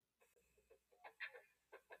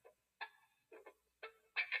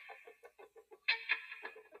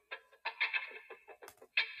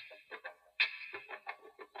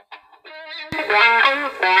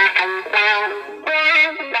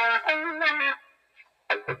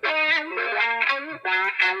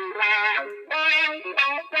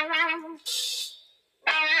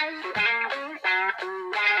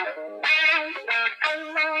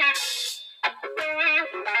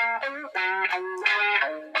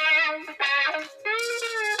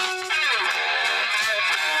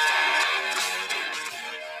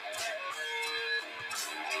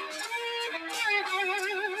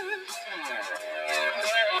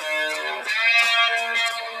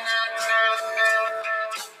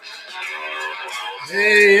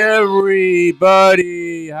Hey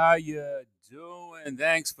everybody, how you doing?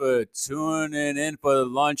 Thanks for tuning in for the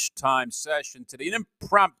lunchtime session today. An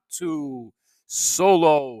impromptu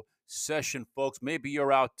solo session, folks. Maybe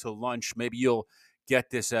you're out to lunch. Maybe you'll get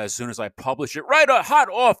this as soon as I publish it. Right hot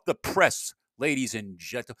off the press, ladies and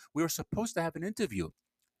gentlemen. We were supposed to have an interview.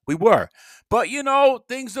 We were. But,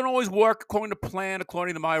 things don't always work according to plan,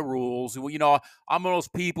 according to my rules. I'm one of those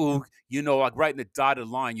people who, like right in the dotted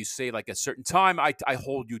line, you say like a certain time, I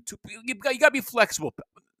hold you to. You got to be flexible.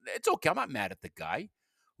 It's okay. I'm not mad at the guy.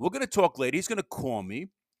 We're going to talk later. He's going to call me.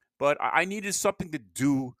 But I needed something to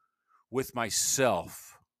do with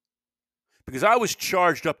myself because I was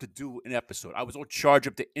charged up to do an episode. I was all charged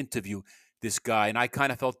up to interview this guy, and I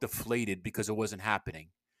kind of felt deflated because it wasn't happening.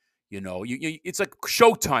 It's like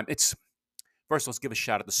Showtime. First, let's give a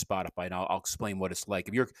shout out to Spotify, and I'll explain what it's like.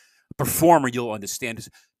 If you're a performer, you'll understand this.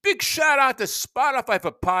 Big shout out to Spotify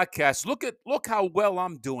for podcasts. Look how well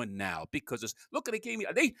I'm doing now because look at the game.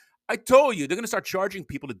 I told you they're going to start charging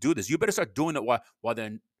people to do this. You better start doing it while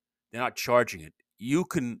they're not charging it. You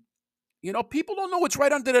can. People don't know what's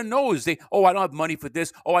right under their nose. I don't have money for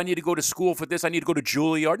this. Oh, I need to go to school for this. I need to go to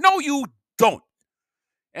Juilliard. No, you don't.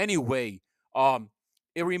 Anyway,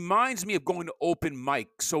 it reminds me of going to open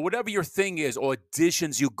mic. So whatever your thing is,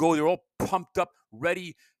 auditions, you go, you're all pumped up,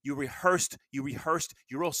 ready, you rehearsed, you're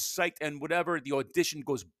all psyched, and whatever, the audition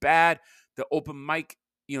goes bad, the open mic,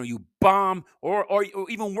 you bomb, or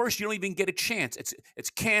even worse, you don't even get a chance. It's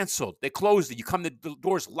canceled. They closed it. You come, the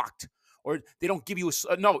door's locked. Or they don't give you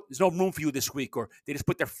no, there's no room for you this week, or they just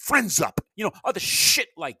put their friends up, other shit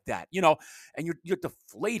like that, and you're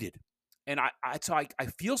deflated. And I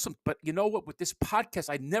feel but you know what? With this podcast,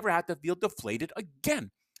 I never have to feel deflated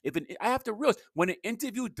again. I have to realize when an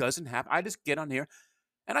interview doesn't happen, I just get on here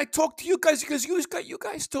and I talk to you guys because you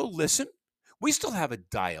guys still listen. We still have a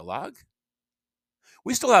dialogue.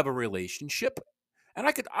 We still have a relationship, and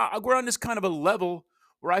we're on this kind of a level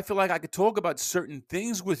where I feel like I could talk about certain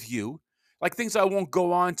things with you, like things I won't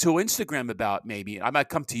go on to Instagram about. Maybe I might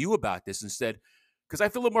come to you about this instead because I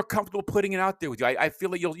feel a little more comfortable putting it out there with you. I feel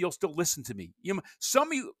like you'll still listen to me. Some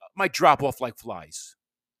of you might drop off like flies.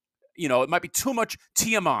 It might be too much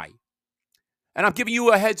TMI, and I'm giving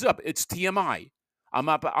you a heads up. It's TMI. I'm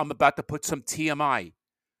about to put some TMI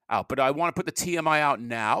out, but I want to put the TMI out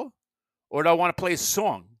now, or do I want to play a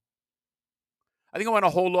song? I think I want to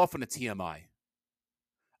hold off on the TMI.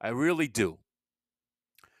 I really do.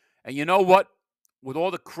 And you know what? With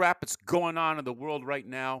all the crap that's going on in the world right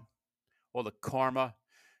now, all the karma,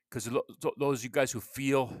 because those of you guys who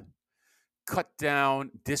feel cut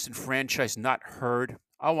down, disenfranchised, not heard,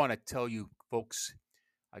 I want to tell you, folks,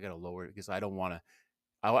 I got to lower it because I don't want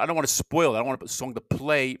to spoil it. I don't want to put a song to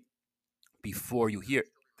play before you hear it.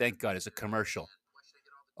 Thank God it's a commercial.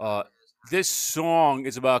 This song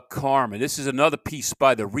is about karma. This is another piece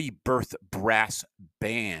by the Rebirth Brass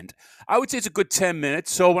Band. I would say it's a good 10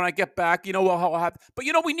 minutes. So when I get back, I'll have. But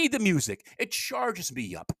we need the music. It charges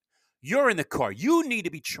me up. You're in the car. You need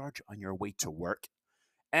to be charged on your way to work.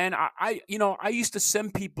 And I used to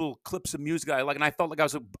send people clips of music I like, and I felt like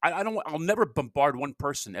I'll never bombard one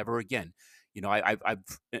person ever again.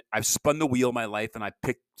 I've spun the wheel in my life, and I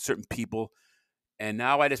picked certain people. And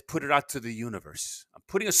now I just put it out to the universe. I'm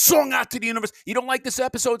putting a song out to the universe. You don't like this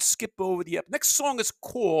episode? Skip over the episode. Next song is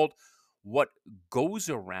called What Goes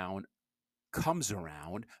Around Comes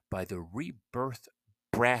Around by the Rebirth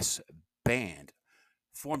Brass Band,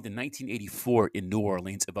 formed in 1984 in New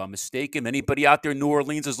Orleans. If I'm mistaken, anybody out there in New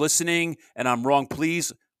Orleans is listening and I'm wrong,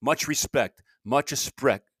 please, much respect.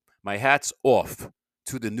 My hat's off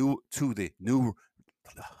to the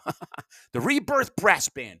the Rebirth Brass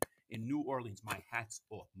Band in New Orleans. My hat's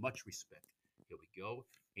off. Much respect. Here we go.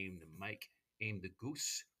 Aim the mic. Aim the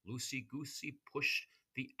goose. Loosey goosey. Push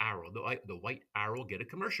the arrow. The white arrow. Get a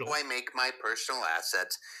commercial. Do I make my personal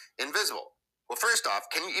assets invisible? Well, first off,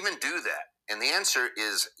 can you even do that? And the answer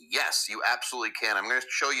is yes, you absolutely can. I'm going to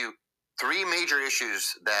show you 3 major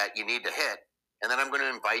issues that you need to hit, and then I'm going to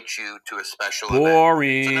invite you to a special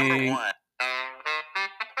Boring. event. So number 1.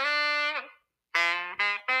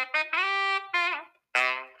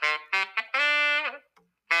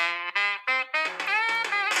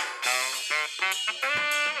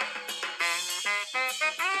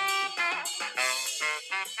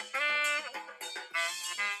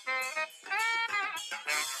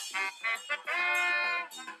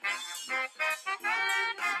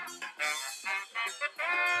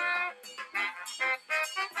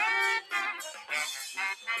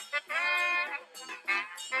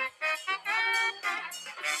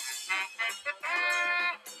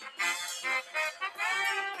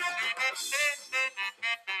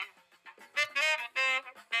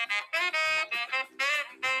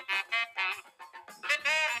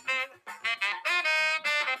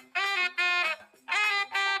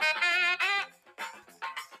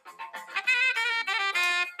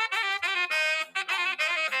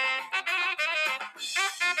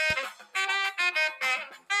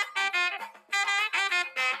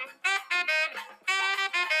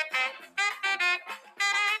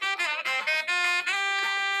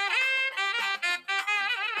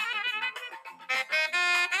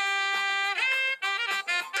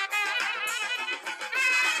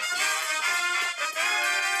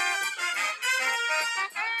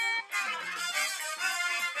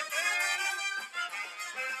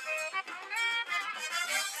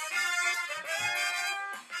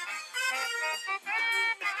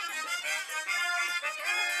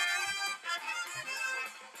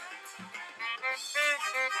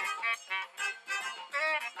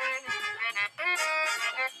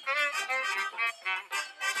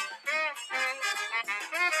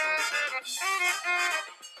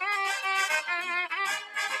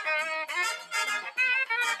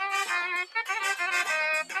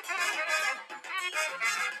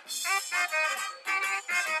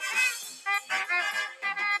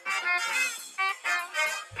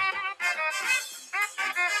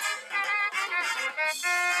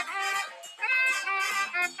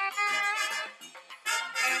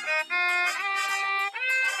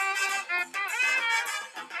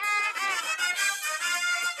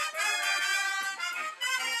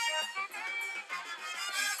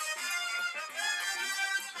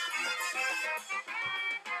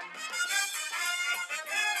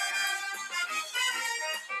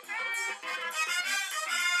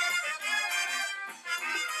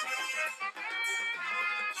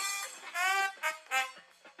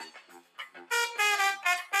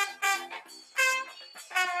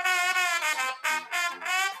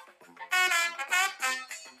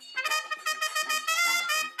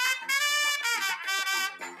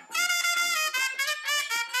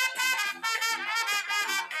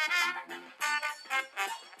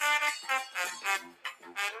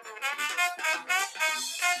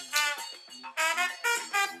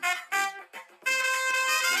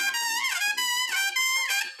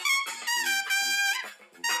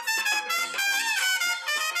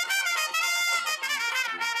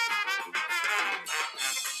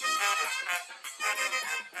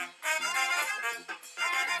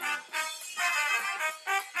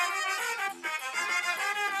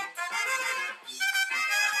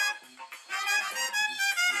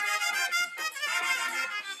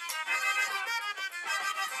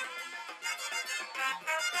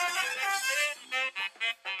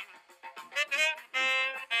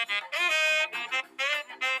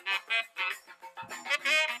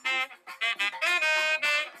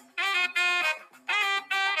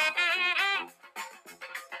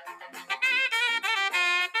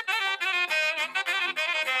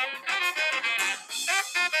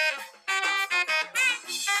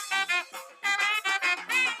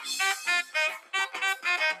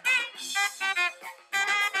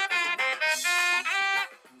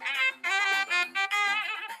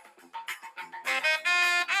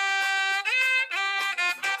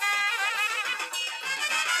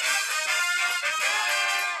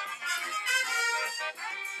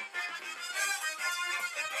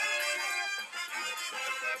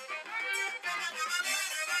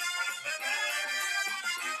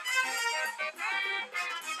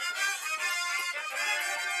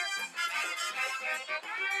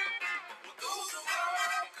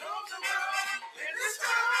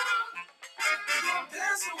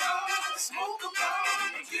 Smoke a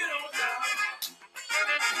bomb and get on down.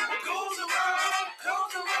 What goes around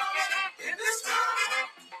comes around in this town.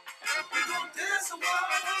 We gon' dance a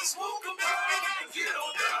while, smoke a bomb and get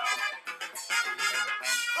on down.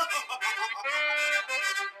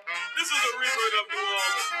 This is a rebirth of New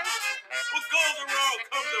Orleans. What goes around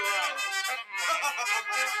comes around.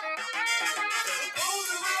 What goes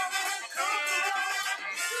around comes around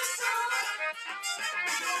in this town.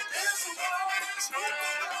 We gon' dance a while, smoke a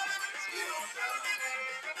bomb and get on down.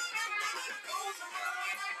 What goes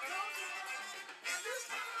around comes around in this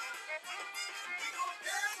town. We gon'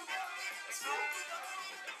 dance a while, smoke a bomb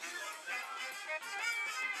and get on down.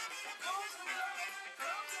 What goes around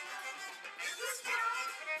comes around in this town.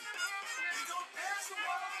 We gon' dance a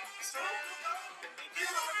while, smoke a bomb and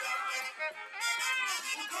get on down.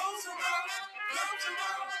 What goes around comes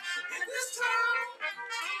around in this town.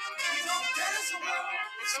 We gon' dance a while,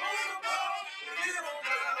 smoke a bomb and get on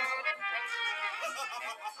down.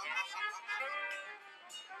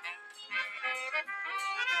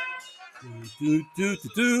 Do do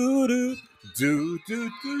do do do do do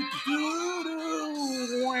do do.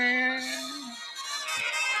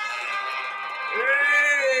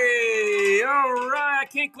 Hey, all right! I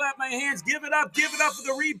can't clap my hands. Give it up for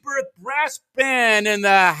the Rebirth Brass Band in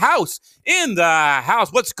the house. In the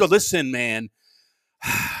house. What's good? Listen, man.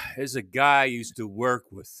 There's a guy I used to work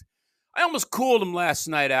with. I almost called him last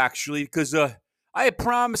night, actually, because I had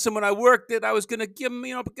promised him when I worked that I was going to give him,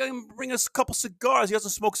 bring us a couple cigars. He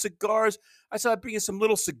doesn't smoke cigars. I said I'd bring you some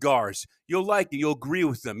little cigars. You'll like it. You'll agree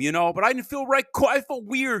with them, But I didn't feel right. I felt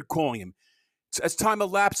weird calling him. As time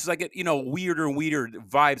elapses, I get, weirder and weirder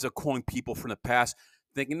vibes of calling people from the past,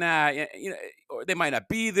 thinking, nah, or they might not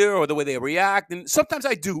be there, or the way they react. And sometimes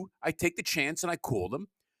I do. I take the chance and I call them.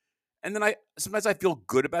 And then sometimes I feel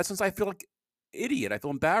good about it. Sometimes I feel like idiot. I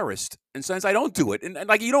feel embarrassed. And sometimes I don't do it. And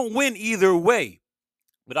like, you don't win either way.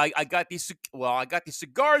 But I got these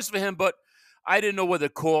cigars for him, but I didn't know whether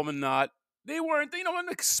to call them or not. They weren't,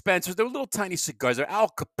 expensive. They were little tiny cigars. They're Al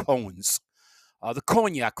Capone's. The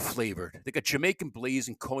cognac flavored. They got Jamaican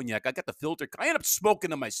blazing cognac. I got the filter. I ended up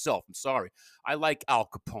smoking them myself. I'm sorry. I like Al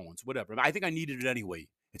Capone's, whatever. I think I needed it anyway.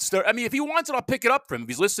 If he wants it, I'll pick it up for him. If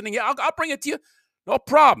he's listening, yeah, I'll bring it to you. No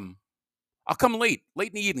problem. I'll come late in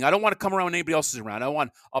the evening. I don't want to come around when anybody else is around. I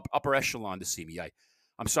want upper echelon to see me.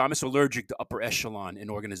 I'm sorry, I'm just allergic to upper echelon in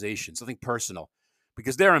organizations, something personal,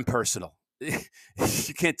 because they're impersonal.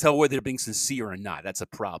 You can't tell whether they're being sincere or not. That's a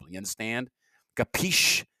problem. You understand?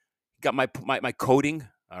 Capiche? Got my coding?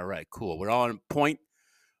 All right, cool. We're all on point.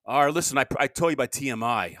 All right, listen, I told you about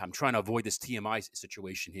TMI. I'm trying to avoid this TMI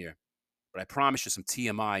situation here, but I promise you some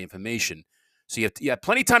TMI information. So you have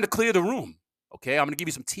plenty of time to clear the room. Okay, I'm going to give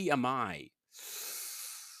you some TMI.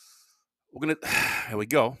 Here we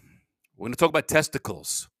go. We're going to talk about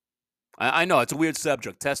testicles. I know, it's a weird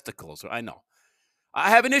subject, testicles. I know. I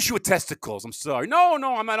have an issue with testicles. I'm sorry. No, I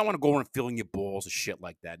don't want to go around filling your balls or shit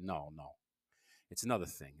like that. No. It's another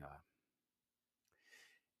thing.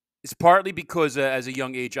 It's partly because as a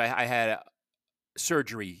young age, I had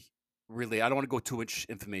surgery. Really, I don't want to go too much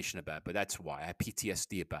information about it, but that's why. I have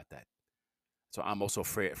PTSD about that. So I'm also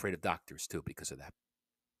afraid of doctors, too, because of that.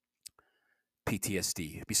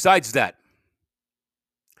 PTSD. Besides that,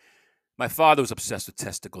 my father was obsessed with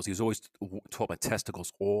testicles. He was always talking about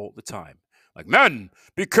testicles all the time. Like, men,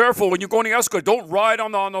 be careful when you go on the escalator. Don't ride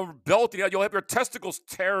on the belt. You'll have your testicles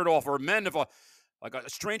teared off. Or men, if a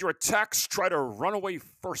stranger attacks, try to run away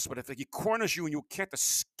first. But if he corners you and you can't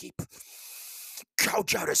escape,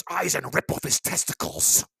 gouge out his eyes and rip off his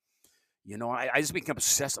testicles. You know, I just became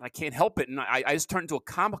obsessed and I can't help it. And I just turned into a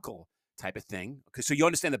comical type of thing. Okay, so you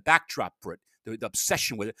understand the backdrop for it, the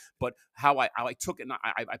obsession with it, but how I took it and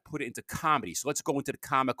I put it into comedy. So let's go into the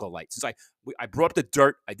comical light. Since I brought up the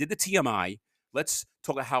dirt, I did the TMI. Let's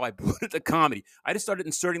talk about how I put it to comedy. I just started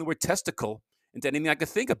inserting the word testicle into anything I could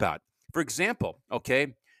think about. For example, okay,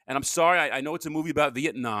 and I'm sorry, I know it's a movie about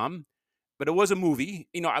Vietnam, but it was a movie.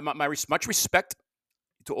 You know, much respect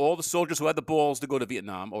to all the soldiers who had the balls to go to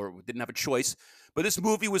Vietnam or didn't have a choice. But this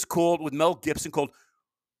movie was called, with Mel Gibson, called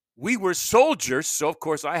We Were Soldiers. So, of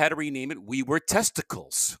course, I had to rename it We Were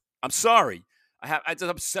Testicles. I'm sorry. I just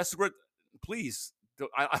obsessed with, please.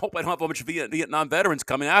 I hope I don't have a bunch of Vietnam veterans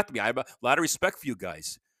coming after me. I have a lot of respect for you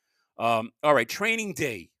guys. All right, Training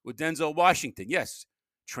Day with Denzel Washington. Yes,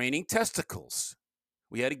 training testicles.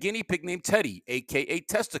 We had a guinea pig named Teddy, a.k.a.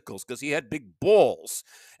 Testicles, because he had big balls.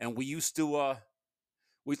 And we used to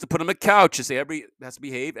put him on a couch and say, everybody has to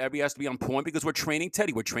behave, everybody has to be on point because we're training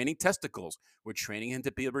Teddy. We're training testicles. We're training him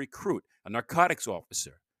to be a recruit, a narcotics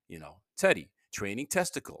officer. You know, Teddy, training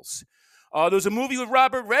testicles. There was a movie with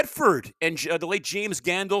Robert Redford and the late James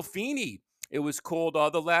Gandolfini. It was called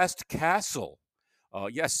The Last Castle.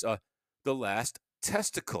 Yes, The Last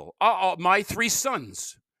Testicle. My Three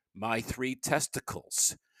Sons. My Three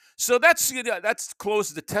Testicles. So that's close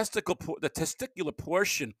to the testicular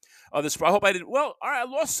portion of this. I hope I didn't. Well, all right, I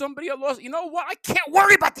lost somebody. You know what? I can't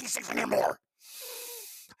worry about these things anymore.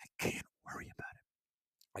 I can't worry about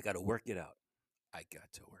it. I got to work it out.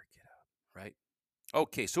 Right?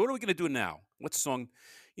 Okay, so what are we going to do now? What song?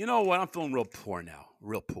 You know what? I'm feeling real poor now.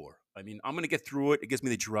 Real poor. I mean, I'm going to get through it. It gives me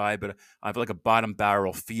the drive, but I have like a bottom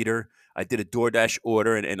barrel feeder. I did a DoorDash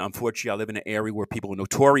order, and unfortunately, I live in an area where people are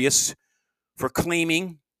notorious for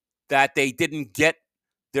claiming that they didn't get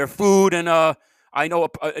their food. And I know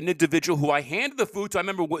an individual who I handed the food to. I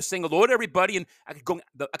remember saying hello to everybody, and I could go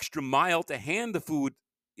the extra mile to hand the food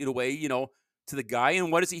in a way, you know, to the guy.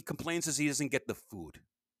 And what is he complains is he doesn't get the food.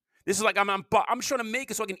 This is like I'm trying to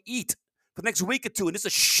make it so I can eat for the next week or two, and this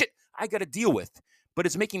is shit I got to deal with. But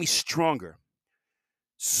it's making me stronger.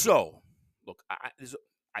 So, look, I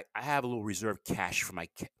have a little reserve cash for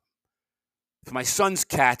my son's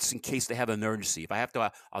cats in case they have an emergency. If I have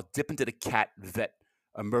to, I'll dip into the cat vet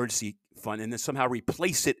emergency fund and then somehow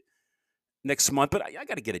replace it next month. But I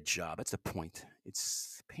got to get a job. That's the point.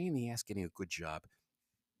 It's a pain in the ass getting a good job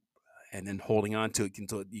and then holding on to it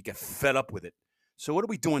until you get fed up with it. So what are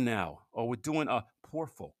we doing now? Oh, we're doing Poor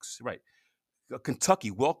Folks. Right.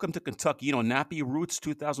 Kentucky. Welcome to Kentucky. You know, Nappy Roots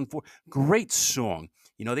 2004. Great song.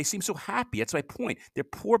 You know, they seem so happy. That's my point. They're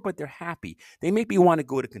poor, but they're happy. They make me want to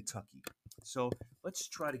go to Kentucky. So let's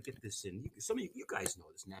try to get this in. Some of you guys know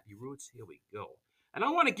this, Nappy Roots. Here we go. And I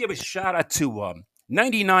want to give a shout out to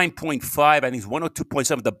 99.5. I think it's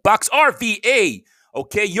 102.7. The Box RVA.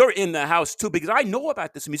 Okay, you're in the house too because I know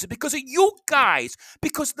about this music because of you guys.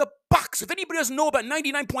 Because the Box. If anybody doesn't know about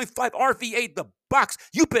 99.5 RVA, the Box,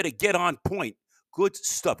 you better get on point. Good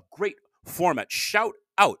stuff. Great format. Shout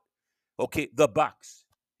out. Okay, the Box.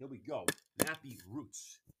 Here we go. Nappy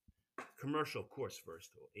Roots. Commercial course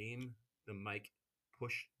first. Aim the mic.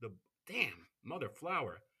 Push the... Damn, mother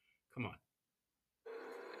flower. Come on.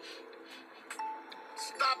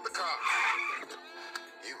 Stop the car.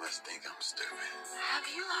 You must think I'm stupid. Have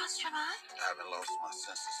you lost your mind? I haven't lost my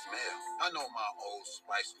sense of smell. I know my Old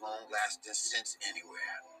Spice long-lasting scents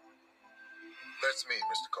anywhere. That's me,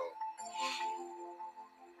 Mr. Cole.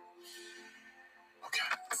 Okay.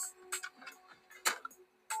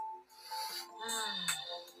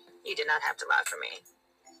 You did not have to lie for me.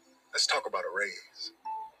 Let's talk about a raise.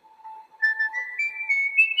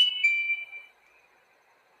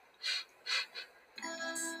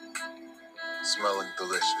 Smelling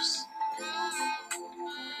delicious.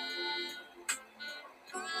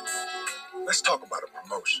 Let's talk about a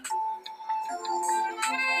promotion.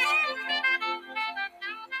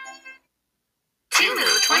 Two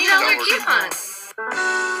new $20 coupons.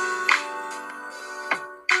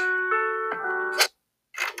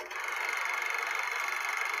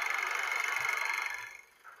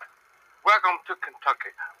 Welcome to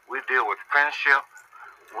Kentucky. We deal with friendship.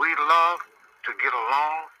 We love to get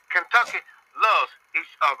along. Kentucky loves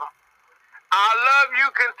each other. I love you,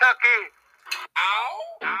 Kentucky.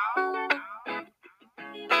 All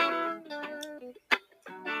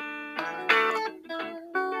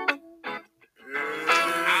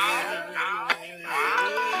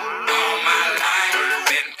my life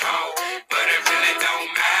been poor, but it really don't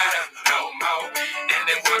matter no more. And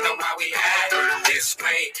they wonder why we act this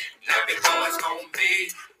way. Now before it's gonna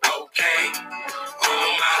be okay.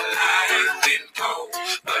 All my life been poor,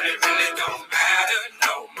 but it really don't matter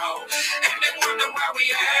no more. And they wonder why we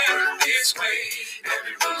act this way.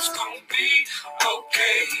 Everything's gonna be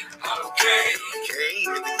okay, okay.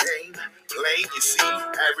 Came in the game, plain you see.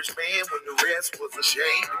 Average man when the rest was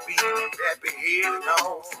ashamed to be. Nappy head and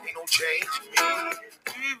all, ain't no change in me.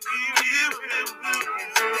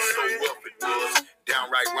 So rough it was,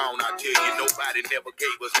 downright wrong. I tell you, nobody never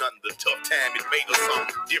gave us nothing. The tough time it made us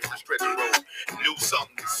something different. Stretch the road, knew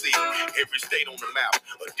something to see. Every state on the map,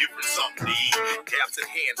 a different something to eat. Taps and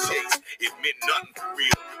handshakes, it meant nothing for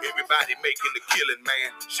real. Everybody making the killing, man.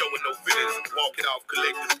 Showing no feelings, walking off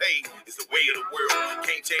collective pay is the way of the world.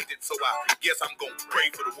 Can't change it, so I guess I'm gonna pray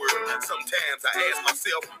for the world. Sometimes I ask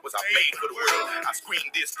myself, was I made for the world? I scream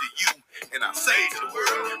this to you, and I say to the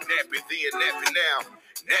world, nappy then, nappy now.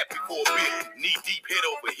 Nappy for a bit, knee deep, head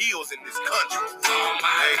over heels in this country. All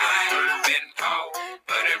my life been poor,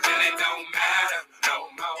 but it really don't matter no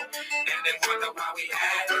more. And they wonder why we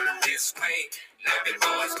act this way. Now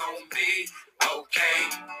before it's gonna be okay.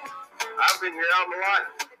 I've been here all my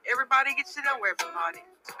life. Everybody gets to know everybody.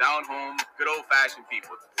 Down home, good old-fashioned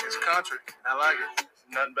people. It's country. I like it.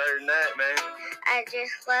 Nothing better than that, man. I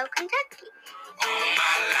just love Kentucky. All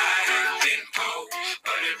my life been poor,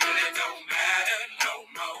 but it really don't matter no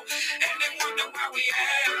more. And they wonder why we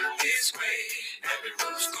act this way.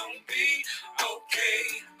 Everything's gonna be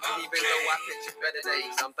okay, Even though I picture better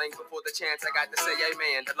days, I'm thankful for the chance I got to say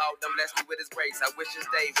amen. The Lord done blessed me with his grace. I wish this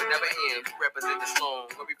day would never end. We represent the slum.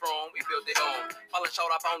 Where we from, we built it home. Falling short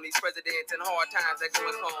up on these presidents and hard times that go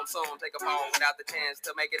and come. Some take a fall without the chance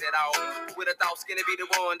to make it at all. With a thought, skinny be the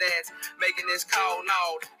one that's making this call.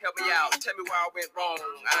 Lord, help me out. Tell me where I went wrong.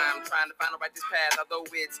 I'm trying to find the right this path, although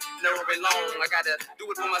it's never been long. I gotta do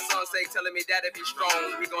it for my son's sake, telling me that if he's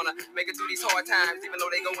strong, we gonna make it through these hard times, even though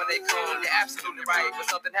they go when they come. You're absolutely right, but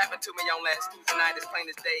something happened to me on last Tuesday night, as plain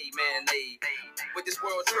as day, man. They with this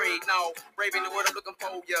world trade, no, braving the word I'm looking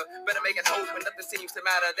for, you better make it hope when nothing seems to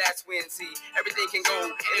matter. That's when, see, everything can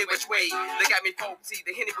go any which way. They got me folk, see,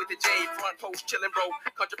 the Henny with the J, front post chillin', bro.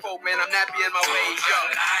 Country folk, man, I'm nappy in my way, yo.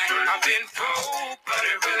 I've been poor, but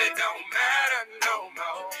it really don't matter no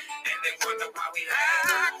more. And they wonder why we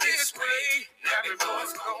act this way. Now before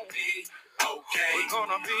it's gonna be okay. We're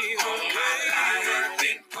gonna be okay. All my life I've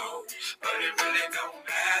been poor, but it really don't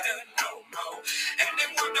matter no more. And they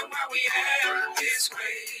wonder why we act this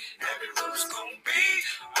way. Everything's gonna be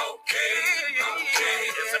okay, okay.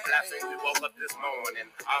 It's a blessing we woke up this morning.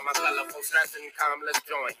 All my colorful stressing, come, let's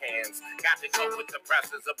join hands. Got to cope with the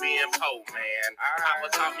pressures of being poor, man. Papa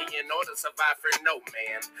taught me in order to survive for no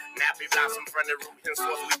man. Nappy blossom from the root,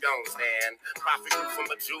 henceforth we don't stand. Profit grew from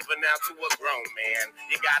a juvenile to a grown man.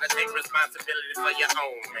 You gotta take responsibility for your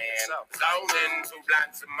own, man. Zoning, two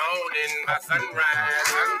blocks of moaning by sunrise.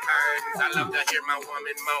 Sometimes I love to hear my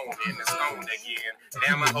woman moaning. It's on again.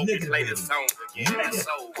 Damn, I hope you play this song again. The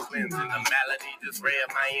soul cleansing, the melody just read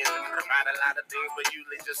my engine. Tried a lot of things, but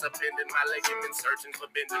usually just appending my ligaments, searching for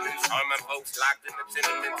Benjamins. All my folks locked in the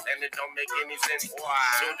tenements, and it don't make any sense.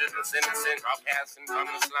 Children are innocent, outcasting from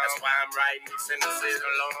the slum. That's why I'm writing these sentences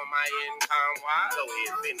along on my income. Why? Go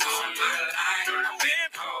ahead, finish All it. my life I've been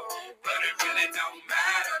poor, but it really don't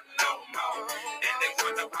matter no more. And they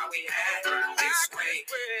wonder why we act this way.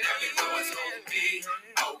 Now before it's gonna be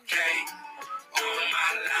okay. All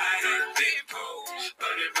my life I've been poor,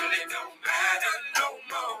 but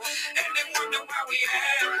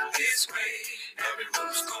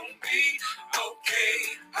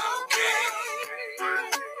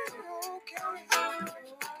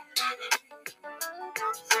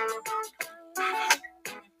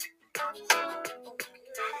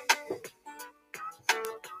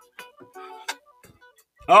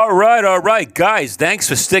All right, guys. Thanks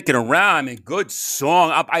for sticking around. I mean, good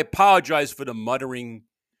song. I apologize for the muttering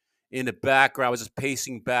in the background. I was just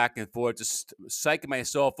pacing back and forth, just psyching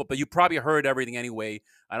myself up. But you probably heard everything anyway.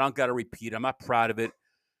 I don't got to repeat. I'm not proud of it.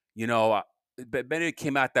 You know, but it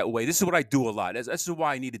came out that way. This is what I do a lot. This is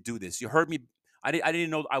why I need to do this. You heard me. I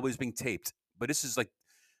didn't know I was being taped, but this is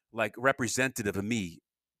like representative of me.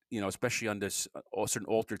 You know, especially under certain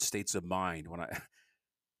altered states of mind when I.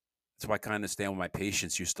 That's why I kind of understand when my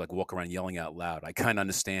patients used to like walk around yelling out loud. I kind of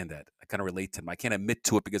understand that. I kind of relate to them. I can't admit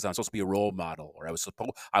to it because I'm supposed to be a role model, or I was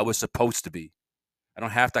supposed to be. I don't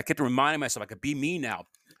have to. I kept reminding myself I could be me now.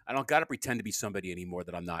 I don't got to pretend to be somebody anymore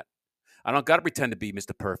that I'm not. I don't got to pretend to be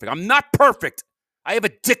Mr. Perfect. I'm not perfect. I have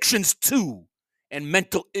addictions too, and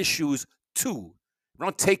mental issues too. If I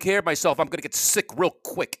don't take care of myself, I'm gonna get sick real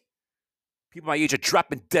quick. People my age are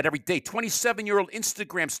dropping dead every day. 27-year-old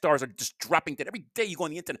Instagram stars are just dropping dead. Every day you go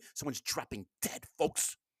on the internet, someone's dropping dead,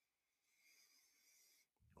 folks.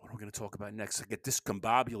 What are we going to talk about next? I get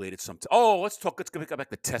discombobulated sometimes. Oh, let's go back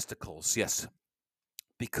to testicles. Yes.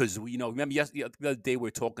 Because, remember the other day we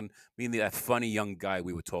were talking, me and that funny young guy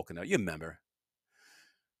we were talking about. You remember.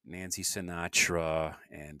 Nancy Sinatra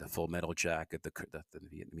and the Full Metal Jacket, the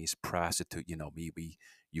Vietnamese prostitute. You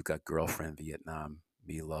got girlfriend Vietnam.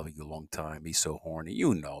 Me loving you a long time. Me so horny.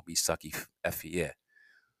 Me sucky effy. Yeah.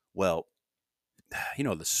 Well,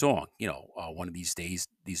 the song. One of these days,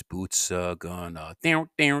 these boots gonna down.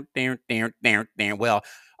 Well,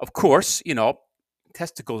 of course,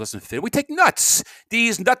 testicles doesn't fit. We take nuts.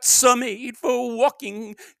 These nuts are made for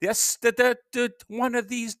walking. Yes, one of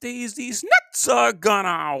these days, these nuts are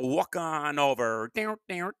gonna walk on over.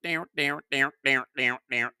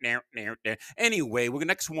 Anyway, we're the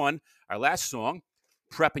next one. Our last song.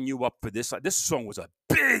 Prepping you up for this. This song was a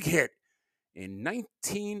big hit in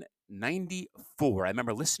 1994. I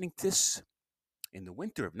remember listening to this in the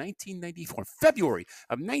winter of 1994. February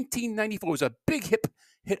of 1994 was a big hit.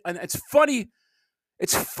 And it's funny.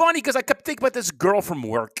 It's funny because I kept thinking about this girl from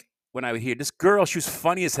work when I would hear this girl. She was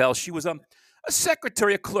funny as hell. She was a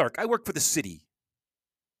secretary, a clerk. I worked for the city.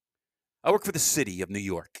 I worked for the city of New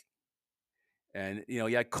York. And, you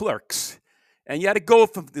had clerks. And you had to go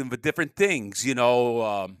for different things, like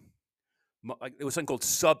there was something called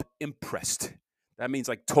sub-impressed. That means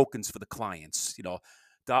like tokens for the clients,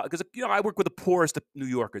 because I work with the poorest of New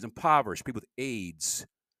Yorkers, impoverished, people with AIDS,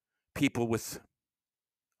 people with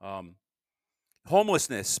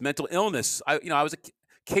homelessness, mental illness. I was a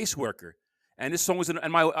caseworker, and this song was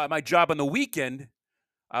and my job on the weekend.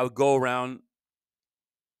 I would go around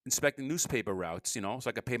inspecting newspaper routes, so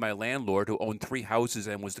I could pay my landlord who owned 3 houses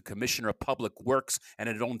and was the commissioner of public works and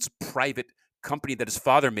it owns private company that his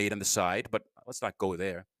father made on the side. But let's not go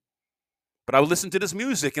there. But I would listen to this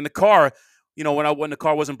music in the car, when the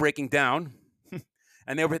car wasn't breaking down,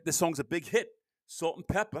 and this song's a big hit, Salt and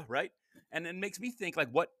Pepper, right? And it makes me think like,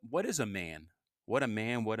 what is a man? What a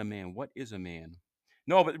man? What a man? What is a man?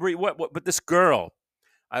 No, but But this girl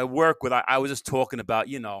I work with, I was just talking about,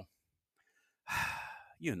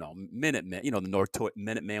 Minuteman, the North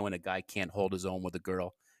Minuteman when a guy can't hold his own with a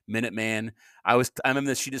girl. Minuteman. I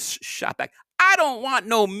remember she just shot back. I don't want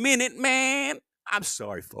no Minuteman. I'm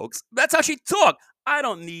sorry, folks. That's how she talked. I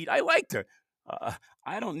liked her.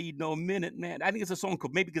 I don't need no Minuteman. I think it's a song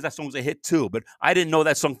called, maybe because that song was a hit too, but I didn't know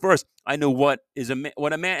that song first. I knew what a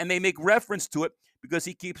man, and they make reference to it because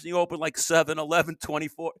he keeps you open like 7-Eleven,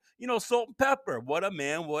 24. Salt and Pepper. What a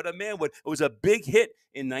man, what a man. It was a big hit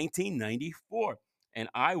in 1994. And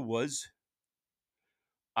I was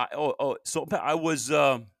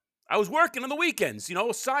working on the weekends,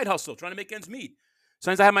 a side hustle, trying to make ends meet.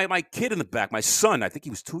 Sometimes I had my kid in the back, my son. I think he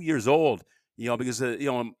was 2 years old, because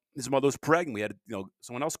his mother was pregnant. We had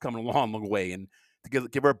someone else coming along the way, and to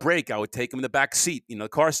give her a break, I would take him in the back seat, the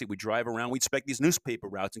car seat. We'd drive around, we'd inspect these newspaper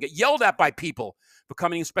routes, and get yelled at by people for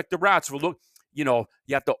coming to inspect the routes. You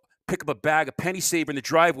have to pick up a bag of penny saver in the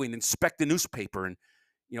driveway and inspect the newspaper, and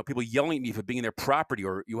people yelling at me for being in their property,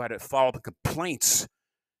 or you had to follow up with complaints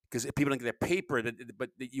because people didn't get their paper, but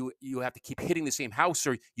you have to keep hitting the same house,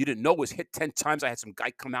 or you didn't know it was hit 10 times. I had some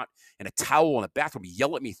guy come out in a towel in the bathroom,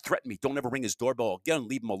 yell at me, threaten me, don't ever ring his doorbell again,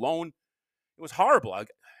 leave him alone. It was horrible.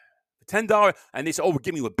 $10, and they said, "Oh, we're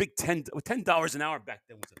giving you a big $10 an hour." Back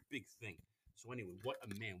then was a big thing. So anyway, what a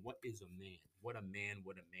man! What is a man? What a man!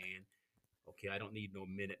 What a man! Okay, I don't need no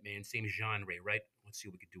Minuteman. Same genre, right? Let's see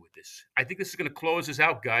what we can do with this. I think this is going to close us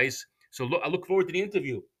out, guys. So I look forward to the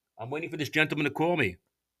interview. I'm waiting for this gentleman to call me.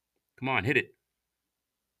 Come on, hit it.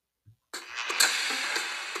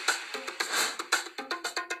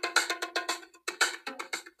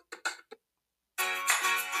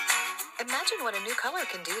 Imagine what a new new color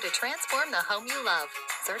can do to transform the home you love.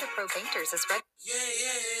 CertaPro Painters is ready.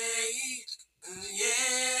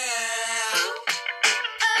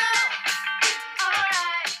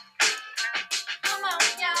 Come on,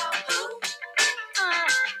 y'all.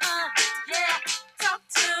 Yeah, talk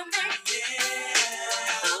to me.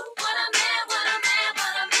 What a man, what a man,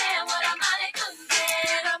 what a man, what a mighty good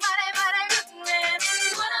man. A mighty, mighty good man.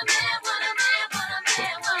 What a man, what a man, what a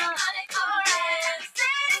man, what a mighty good man.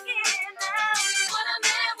 Say it again now. What a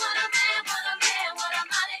man, what a man, what a man, what a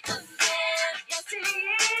mighty good man. Yes, he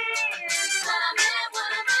is. What a man,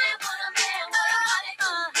 what a man, what a man, what a mighty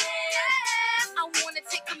good man. I want to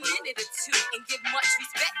take a minute or two and give much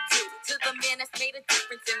respect to the man that's made a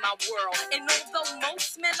difference in my world. And although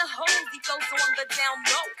most men are hoes, he goes on the down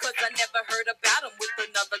low, cause I never heard about him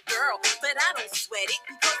with another girl. But I don't sweat it,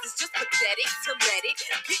 because it's just pathetic to let it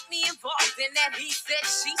get me involved in that he said,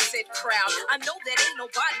 she said crowd. I know that ain't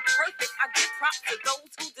nobody perfect. I give props to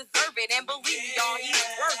those who deserve it, and believe me, y'all, he's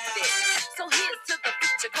worth it. So here's to the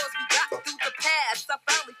future, cause we got through the past. I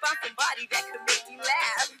finally found somebody that could make me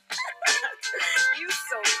laugh. You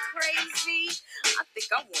so crazy. I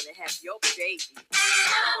think I wanna have your baby. What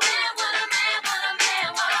a man, what a man, what a man,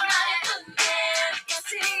 what a mighty good man. Yes,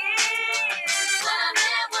 he is. What a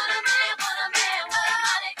man, what a man, what a man, what a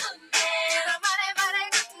mighty good man. A mighty, mighty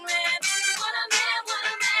good man. What a man, what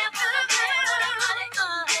a man, what a man, what a mighty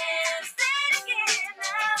good man. Say it again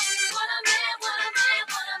now. What a man, what a man,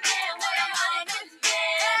 what a man, what a mighty good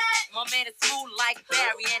man. My man is smooth like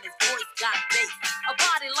Barry and his voice got bass. A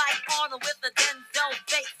body like Arnold with a Denzel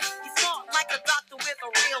face. He's smart like a doctor with a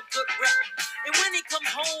real good rep. And when he comes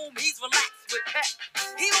home, he's relaxed with pep.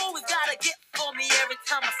 He always got a gift for me every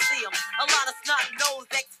time I see him. A lot of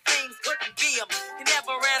snot-nosed ex-flames couldn't be him. He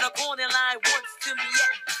never ran a corner line once to me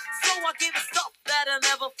yet. So I give him stuff that I'll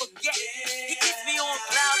never forget. He keeps me on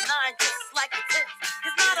cloud nine just like a tent.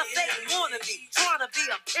 He's not a fake wannabe, trying to be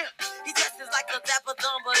a pimp. He dresses like a dapper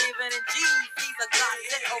dumb, but even in jeans, he's a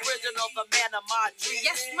godsend original, the man of my dreams.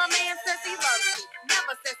 Yes, my man says he loves me.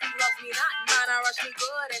 Never says he loves me not. Mine, I rush me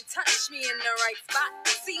good and touch me in the right spot.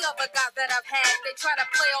 See other guys that I've had, they try to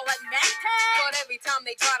play all like Mac. But every time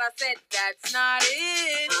they tried, I said, that's not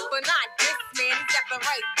it. But not this man, he's got the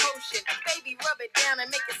right potion. Baby, rub it down and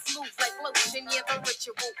make it smooth like lotion. Yeah, the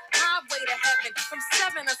ritual, highway to heaven. From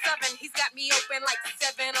 7 to 7, he's got me open like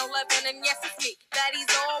 7-Eleven. And yes, it's me that he's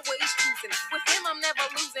always choosing. With him, I'm never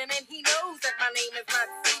losing. And he knows that my name is not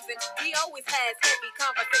Susan. He always has heavy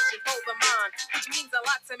conversation for the mind, which means a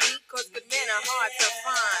lot to me, cause good men are hard to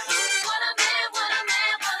find.